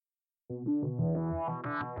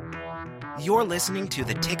You're listening to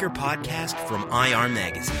the Ticker Podcast from IR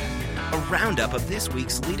Magazine, a roundup of this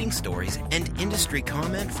week's leading stories and industry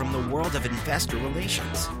comment from the world of investor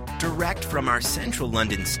relations. Direct from our central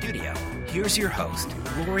London studio, here's your host,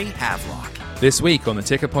 Rory Havelock. This week on the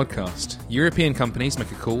Ticker Podcast, European companies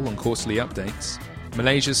make a call on quarterly updates,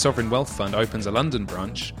 Malaysia's sovereign wealth fund opens a London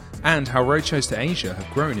branch, and how roadshows to Asia have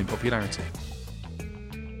grown in popularity.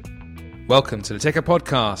 Welcome to the Ticker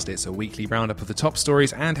Podcast. It's a weekly roundup of the top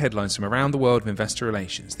stories and headlines from around the world of investor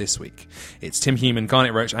relations this week. It's Tim Human,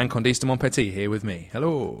 Garnet Roach and Candice de Montpetit here with me.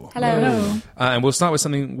 Hello. Hello. And we'll start with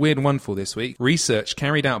something weird and wonderful this week. Research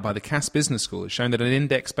carried out by the Cass Business School has shown that an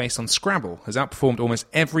index based on Scrabble has outperformed almost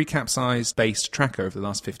every capsize-based tracker over the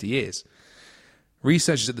last 50 years.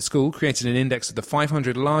 Researchers at the school created an index of the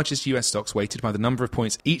 500 largest US stocks weighted by the number of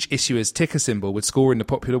points each issuer's ticker symbol would score in the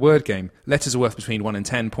popular word game. Letters are worth between 1 and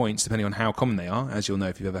 10 points, depending on how common they are, as you'll know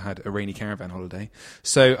if you've ever had a rainy caravan holiday.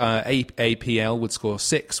 So APL would score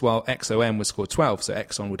 6, while XOM would score 12, so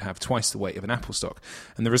Exxon would have twice the weight of an Apple stock.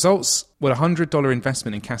 And the results, well, a $100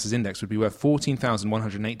 investment in Cass's index would be worth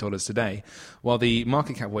 $14,108 today, while the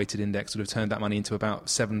market cap weighted index would have turned that money into about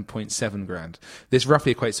 7.7 grand. This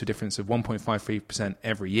roughly equates to a difference of 1.53%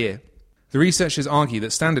 every year. The researchers argue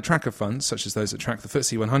that standard tracker funds, such as those that track the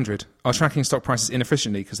FTSE 100, are tracking stock prices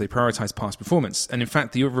inefficiently because they prioritise past performance. And in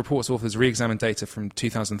fact, the report's authors re-examined data from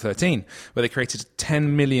 2013, where they created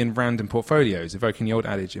 10 million random portfolios, evoking the old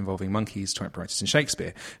adage involving monkeys, typewriters and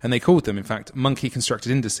Shakespeare. And they called them, in fact, monkey-constructed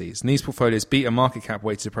indices. And these portfolios beat a market cap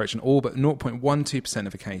weighted approach on all but 0.12%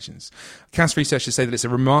 of occasions. Cass researchers say that it's a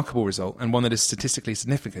remarkable result and one that is statistically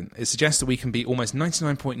significant. It suggests that we can be almost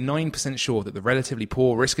 99.9% sure that the relatively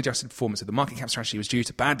poor risk-adjusted performance of the market cap strategy was due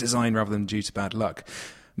to bad design rather than due to bad luck.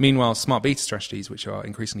 Meanwhile, smart beta strategies, which are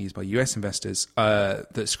increasingly used by US investors,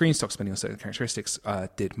 that screen stock spending on certain characteristics,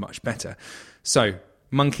 did much better. So,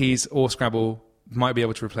 monkeys or Scrabble might be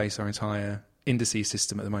able to replace our entire indices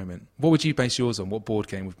system at the moment. What would you base yours on? What board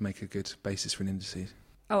game would make a good basis for an indices?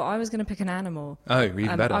 Oh, I was going to pick an animal. Oh,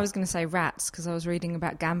 even better. I was going to say rats, because I was reading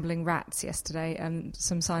about gambling rats yesterday, and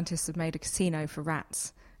some scientists have made a casino for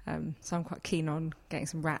rats. So I'm quite keen on getting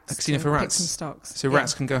some rats. A casino for rats? Pick some stocks. So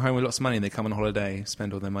rats can go home with lots of money and they come on holiday,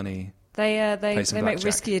 spend all their money. They make blackjack.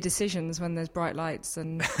 riskier decisions when there's bright lights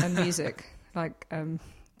and music, like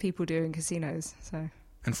people do in casinos. So.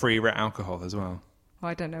 And free rat alcohol as well.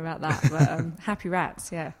 I don't know about that, but happy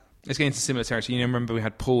rats, yeah. It's getting into similar territory. You know, remember we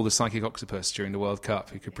had Paul the psychic octopus during the World Cup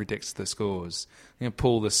who could predict the scores. You know,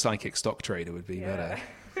 Paul the psychic stock trader would be better.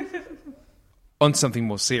 On to something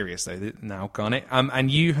more serious, though, now, Garnet. And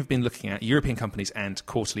you have been looking at European companies and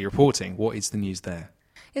quarterly reporting. What is the news there?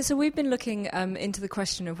 Yeah, so we've been looking into the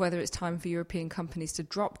question of whether it's time for European companies to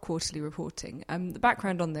drop quarterly reporting. The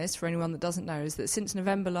background on this, for anyone that doesn't know, is that since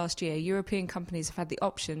November last year, European companies have had the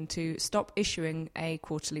option to stop issuing a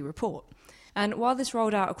quarterly report. And while this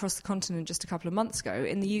rolled out across the continent just a couple of months ago,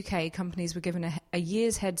 in the UK, companies were given a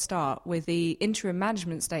year's head start with the interim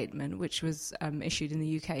management statement, which was issued in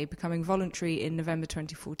the UK, becoming voluntary in November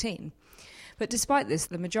 2014. But despite this,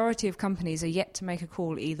 the majority of companies are yet to make a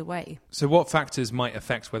call either way. So what factors might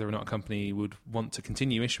affect whether or not a company would want to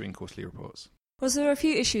continue issuing quarterly reports? Well, so there are a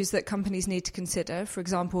few issues that companies need to consider. For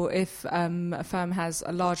example, if a firm has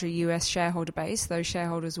a larger US shareholder base, those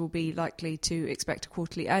shareholders will be likely to expect a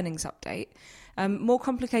quarterly earnings update. More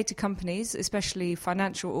complicated companies, especially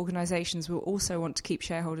financial organisations, will also want to keep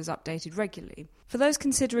shareholders updated regularly. For those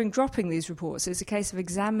considering dropping these reports, it's a case of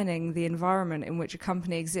examining the environment in which a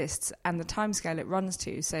company exists and the timescale it runs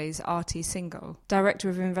to, says R.T. Singhal, Director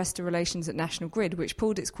of Investor Relations at National Grid, which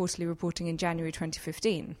pulled its quarterly reporting in January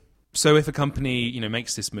 2015. So if a company,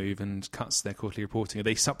 makes this move and cuts their quarterly reporting, are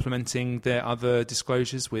they supplementing their other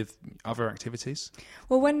disclosures with other activities?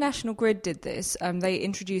 Well, when National Grid did this, they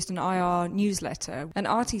introduced an IR newsletter. And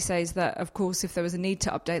RT says that, of course, if there was a need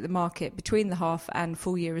to update the market between the half and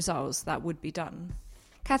full year results, that would be done.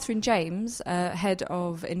 Catherine James, head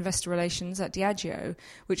of investor relations at Diageo,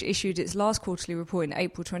 which issued its last quarterly report in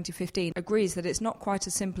April 2015, agrees that it's not quite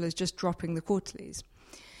as simple as just dropping the quarterlies.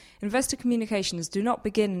 Investor communications do not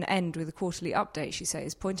begin and end with a quarterly update, she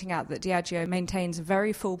says, pointing out that Diageo maintains a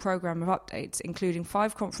very full programme of updates, including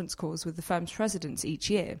 5 conference calls with the firm's presidents each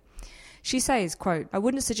year. She says, quote, "I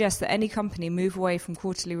wouldn't suggest that any company move away from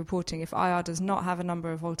quarterly reporting if IR does not have a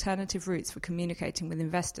number of alternative routes for communicating with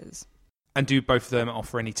investors." And do both of them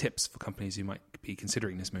offer any tips for companies who might be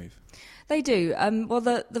considering this move? They do. Well,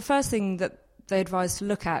 the first thing that they advise to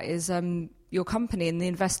look at is your company and the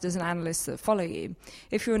investors and analysts that follow you.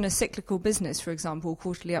 If you're in a cyclical business, for example,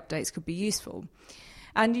 quarterly updates could be useful.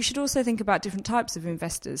 And you should also think about different types of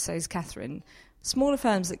investors, says Catherine. Smaller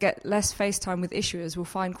firms that get less face time with issuers will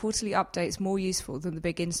find quarterly updates more useful than the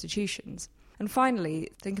big institutions. And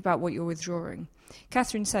finally, think about what you're withdrawing.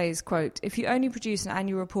 Catherine says, quote, "If you only produce an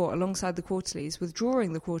annual report alongside the quarterlies,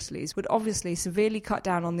 withdrawing the quarterlies would obviously severely cut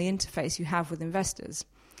down on the interface you have with investors.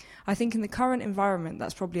 I think in the current environment,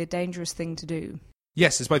 that's probably a dangerous thing to do."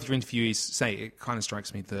 Yes, as both your interviewees say, it kind of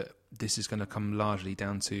strikes me that this is going to come largely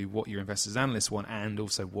down to what your investors and analysts want and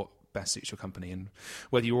also what best suits your company, and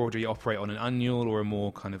whether you already operate on an annual or a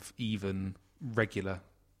more kind of even, regular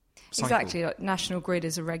cycle. Exactly. Like National Grid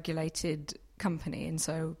is a regulated company, and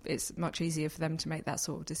so it's much easier for them to make that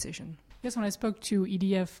sort of decision. Yes, when I spoke to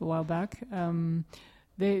EDF a while back,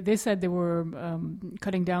 they said they were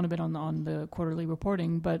cutting down a bit on the quarterly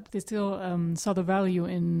reporting, but they still saw the value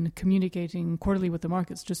in communicating quarterly with the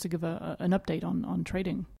markets just to give an update on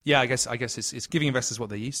trading. Yeah, I guess it's giving investors what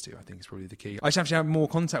they're used to, I think is probably the key. I should actually have more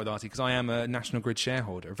contact with Artie because I am a National Grid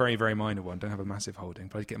shareholder, a very, very minor one. Don't have a massive holding,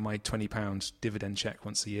 but I get my £20 dividend check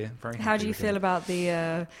once a year. Very happy. How do you feel about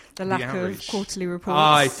the lack of quarterly reports?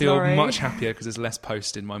 I feel much happier because there's less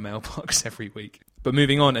post in my mailbox every week. But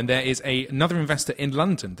moving on, and there is another investor in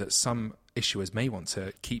London that some issuers may want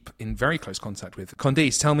to keep in very close contact with.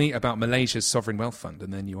 Candice, tell me about Malaysia's Sovereign Wealth Fund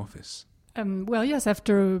and their new office. Well, yes,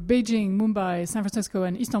 after Beijing, Mumbai, San Francisco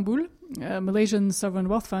and Istanbul, Malaysian Sovereign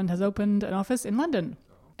Wealth Fund has opened an office in London.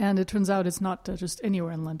 And it turns out it's not just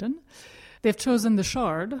anywhere in London. They've chosen the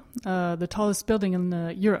Shard, the tallest building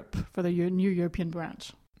in Europe, for the new European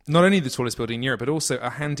branch. Not only the tallest building in Europe, but also a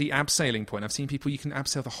handy abseiling point. I've seen people, you can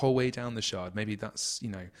abseil the whole way down the Shard. Maybe that's,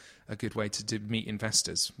 a good way to meet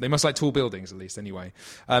investors. They must like tall buildings, at least, anyway.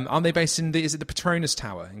 Aren't they based in is it the Petronas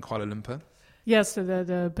Tower in Kuala Lumpur? Yes, so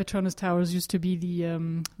the Petronas Towers used to be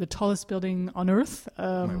the tallest building on Earth.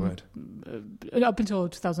 My word. Up until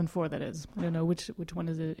 2004, that is. I don't know which one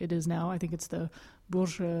it is now. I think it's the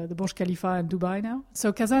Burj Khalifa in Dubai now.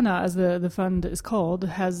 So Khazanah, as the fund is called,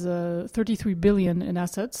 has 33 billion in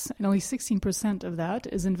assets, and only 16% of that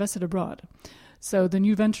is invested abroad. So the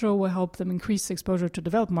new venture will help them increase exposure to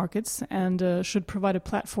developed markets and should provide a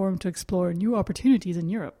platform to explore new opportunities in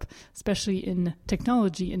Europe, especially in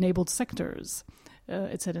technology-enabled sectors,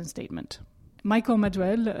 it said in a statement. Michael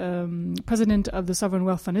Maduel, president of the Sovereign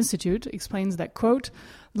Wealth Fund Institute, explains that, quote,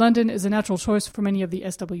 "London is a natural choice for many of the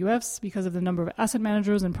SWFs because of the number of asset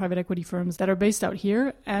managers and private equity firms that are based out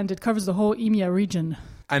here, and it covers the whole EMEA region."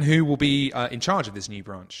 And who will be in charge of this new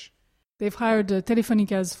branch? They've hired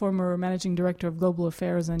Telefónica's former managing director of global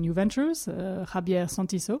affairs and new ventures, Javier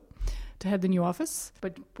Santiso, to head the new office.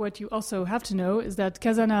 But what you also have to know is that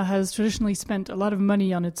Khazanah has traditionally spent a lot of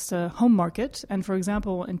money on its home market. And for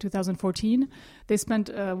example, in 2014, they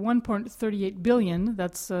spent $1.38 billion,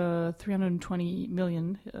 that's 320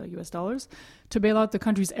 million US dollars, to bail out the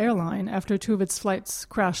country's airline after 2 of its flights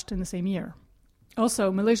crashed in the same year.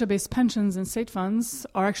 Also, Malaysia-based pensions and state funds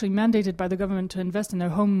are actually mandated by the government to invest in their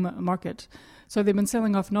home market. So they've been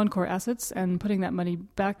selling off non-core assets and putting that money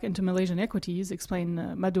back into Malaysian equities, explained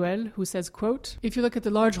Maduel, who says, quote, "If you look at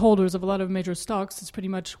the large holders of a lot of major stocks, it's pretty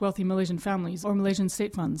much wealthy Malaysian families or Malaysian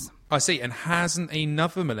state funds." I see. And hasn't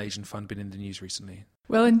another Malaysian fund been in the news recently?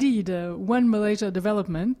 Well, indeed. One Malaysia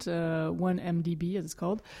Development, one MDB as it's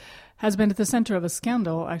called, has been at the center of a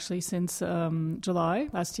scandal actually since July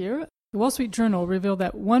last year. The Wall Street Journal revealed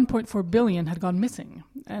that 1.4 billion had gone missing,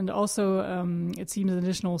 and also it seems an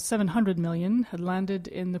additional 700 million had landed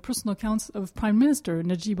in the personal accounts of Prime Minister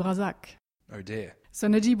Najib Razak. Oh dear. So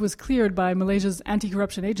Najib was cleared by Malaysia's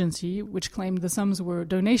anti-corruption agency, which claimed the sums were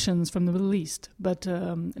donations from the Middle East. But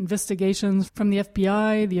investigations from the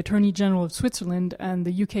FBI, the Attorney General of Switzerland, and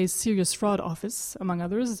the UK's Serious Fraud Office, among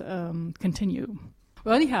others, continue.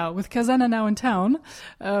 Well, anyhow, with Khazanah now in town,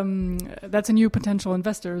 that's a new potential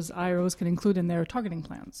investors IROs can include in their targeting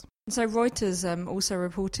plans. So Reuters also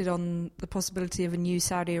reported on the possibility of a new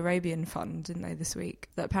Saudi Arabian fund, didn't they, this week,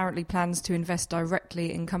 that apparently plans to invest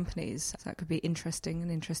directly in companies. So that could be an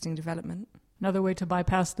interesting development. Another way to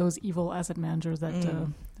bypass those evil asset managers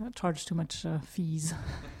that charge too much fees.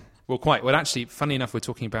 Well, quite. Well, actually, funny enough, we're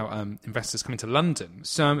talking about investors coming to London.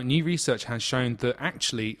 Some new research has shown that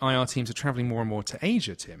actually IR teams are travelling more and more to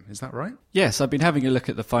Asia, Tim. Is that right? Yes, I've been having a look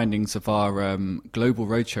at the findings of our Global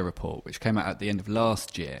Roadshow report, which came out at the end of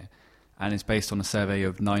last year and is based on a survey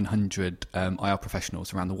of 900 IR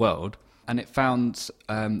professionals around the world. And it found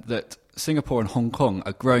that Singapore and Hong Kong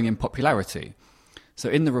are growing in popularity. So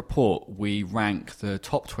in the report, we rank the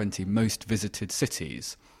top 20 most visited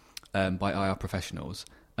cities by IR professionals.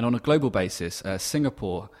 And on a global basis,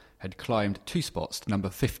 Singapore had climbed 2 spots to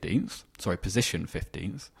position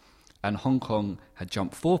 15th, and Hong Kong had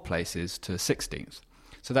jumped 4 places to 16th.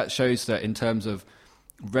 So that shows that in terms of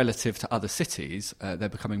relative to other cities, they're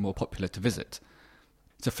becoming more popular to visit.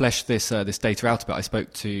 To flesh this data out a bit, I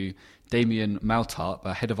spoke to Damien Maltarp,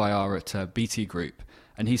 head of IR at BT Group,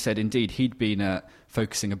 and he said indeed he'd been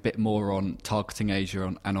focusing a bit more on targeting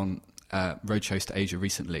Asia and on roadshows to Asia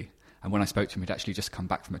recently. And when I spoke to him, he'd actually just come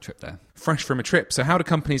back from a trip there. Fresh from a trip. So how do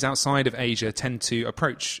companies outside of Asia tend to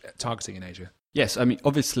approach targeting in Asia? Yes, I mean,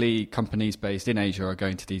 obviously companies based in Asia are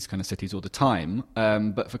going to these kind of cities all the time.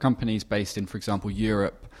 But for companies based in, for example,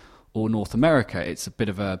 Europe or North America, it's a bit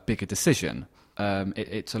of a bigger decision.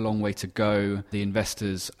 It's a long way to go. The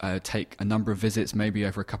investors take a number of visits, maybe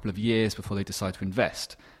over a couple of years before they decide to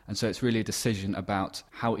invest. And so it's really a decision about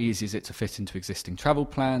how easy is it to fit into existing travel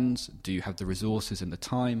plans? Do you have the resources and the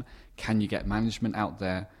time? Can you get management out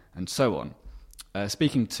there? And so on.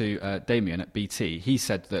 Speaking to Damien at BT, he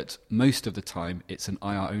said that most of the time it's an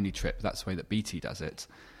IR-only trip. That's the way that BT does it.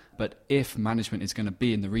 But if management is going to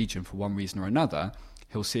be in the region for one reason or another,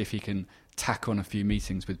 he'll see if he can tack on a few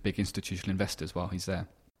meetings with big institutional investors while he's there.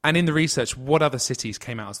 And in the research, what other cities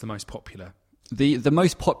came out as the most popular? The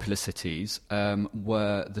most popular cities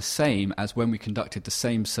were the same as when we conducted the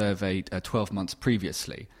same survey 12 months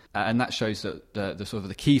previously. And that shows that the sort of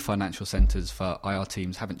the key financial centres for IR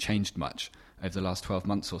teams haven't changed much over the last 12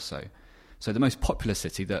 months or so. So the most popular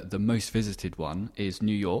city, the most visited one, is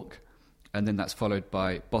New York. And then that's followed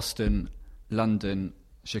by Boston, London,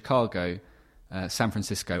 Chicago, San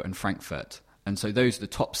Francisco and Frankfurt. And so those are the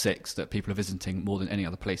top 6 that people are visiting more than any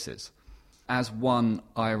other places. As one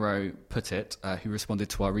IRO put it, who responded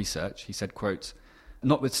to our research, he said, quote,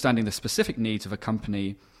 "Notwithstanding the specific needs of a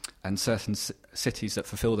company and certain cities that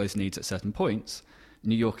fulfill those needs at certain points,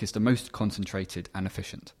 New York is the most concentrated and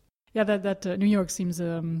efficient." Yeah, that New York seems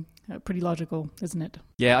pretty logical, isn't it?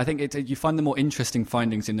 Yeah, I think you find the more interesting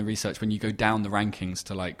findings in the research when you go down the rankings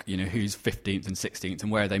to who's 15th and 16th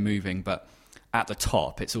and where are they moving. But at the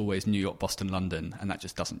top, it's always New York, Boston, London, and that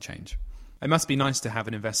just doesn't change. It must be nice to have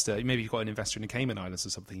an investor. Maybe you've got an investor in the Cayman Islands or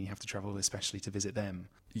something. You have to travel especially to visit them.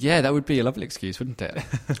 Yeah, that would be a lovely excuse, wouldn't it?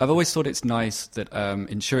 I've always thought it's nice that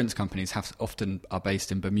insurance companies often are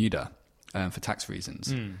based in Bermuda for tax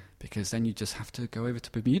reasons. Because then you just have to go over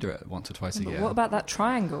to Bermuda once or twice a year. What about that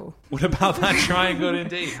triangle? What about that triangle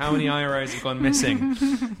indeed? How many IROs have gone missing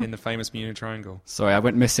in the famous Bermuda Triangle? Sorry, I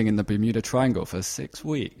went missing in the Bermuda Triangle for 6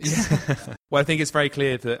 weeks. Well, I think it's very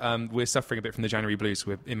clear that we're suffering a bit from the January blues.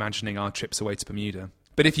 We're imagining our trips away to Bermuda.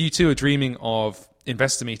 But if you too are dreaming of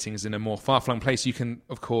investor meetings in a more far-flung place, you can,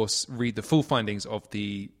 of course, read the full findings of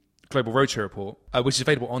the Global Roadshow Report, which is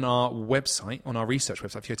available on our website, on our research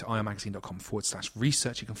website. If you go to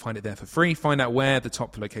irmagazine.com/research, you can find it there for free. Find out where the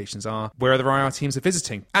top locations are, where other IR teams are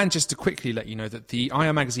visiting. And just to quickly let you know that the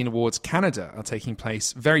IR Magazine Awards Canada are taking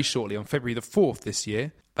place very shortly on February the 4th this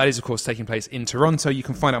year. That is, of course, taking place in Toronto. You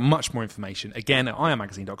can find out much more information, again, at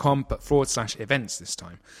irmagazine.com, but /events this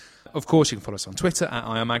time. Of course, you can follow us on Twitter at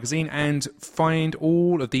IR Magazine and find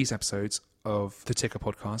all of these episodes of the Ticker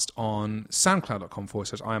podcast on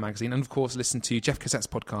soundcloud.com/IR Magazine. And of course, listen to Jeff Cassette's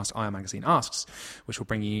podcast, IR Magazine Asks, which will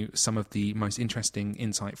bring you some of the most interesting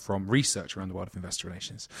insight from research around the world of investor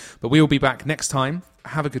relations. But we will be back next time.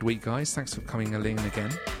 Have a good week, guys. Thanks for coming in again.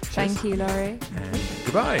 Thank you, Laurie. And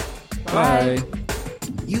goodbye. Bye.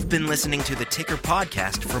 You've been listening to the Ticker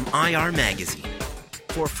podcast from IR Magazine.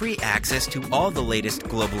 For free access to all the latest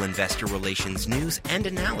global investor relations news and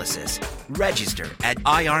analysis, register at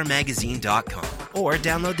irmagazine.com or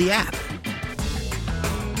download the app.